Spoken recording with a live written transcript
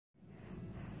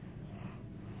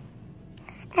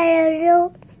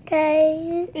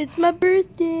birthday. It's my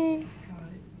birthday.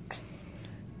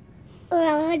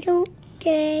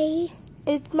 Birthday.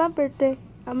 It's my birthday.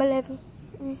 I'm 11.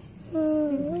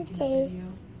 Okay.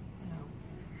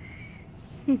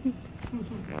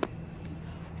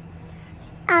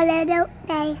 A little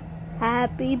day.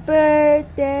 Happy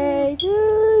birthday to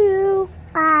you.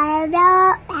 A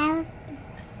little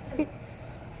day.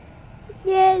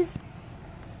 Yes.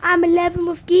 I'm 11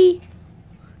 with Guy.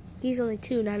 He's only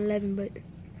 2, not 11, but...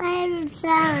 I'm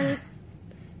sorry.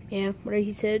 Yeah, what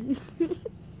he said.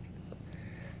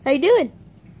 How you doing?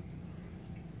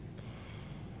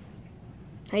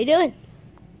 How you doing?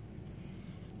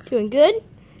 Doing good?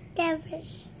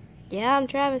 Travis. Yeah, I'm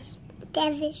Travis.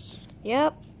 Travis.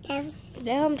 Yep. Travis.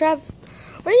 Yeah, I'm Travis.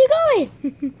 Where are you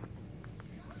going?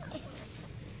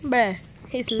 Bruh,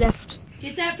 he's left.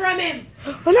 Get that from him!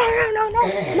 Oh,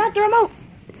 no. Not the remote.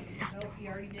 Nope, he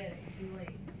already did it. Too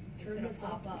late. Turn this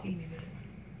up. You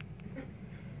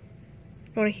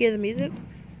want to hear the music?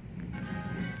 Not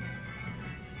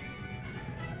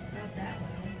that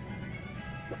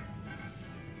loud.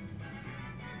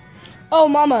 Oh,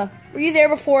 Mama, were you there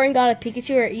before and got a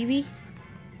Pikachu or Eevee?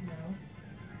 No.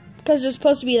 Because there's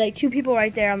supposed to be like 2 people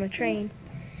right there on the train.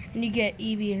 And you get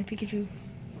Eevee and a Pikachu.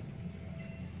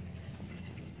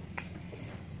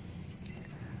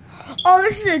 Oh,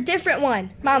 this is a different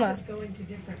one, I Mama. was just going to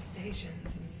different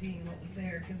stations and seeing what was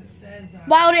there because it says...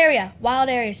 Wild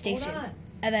area station. Hold on.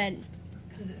 And then...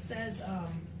 Because it says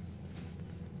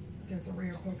there's a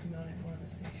rare Pokemon at one of the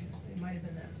stations. It might have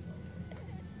been that slow.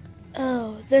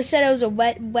 Oh, they said it was a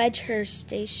Wedgehurst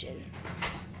station.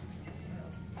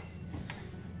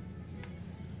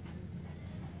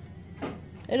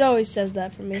 It always says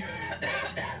that for me.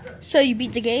 So you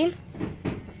beat the game?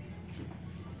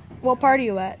 What part are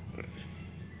you at?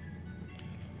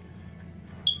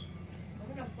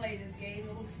 I'm going to play this game.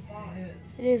 It looks fun.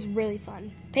 It is really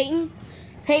fun.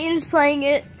 Peyton's playing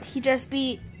it. He just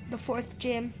beat the 4th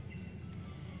gym.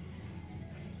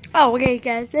 Oh, okay,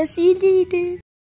 guys. That's easy.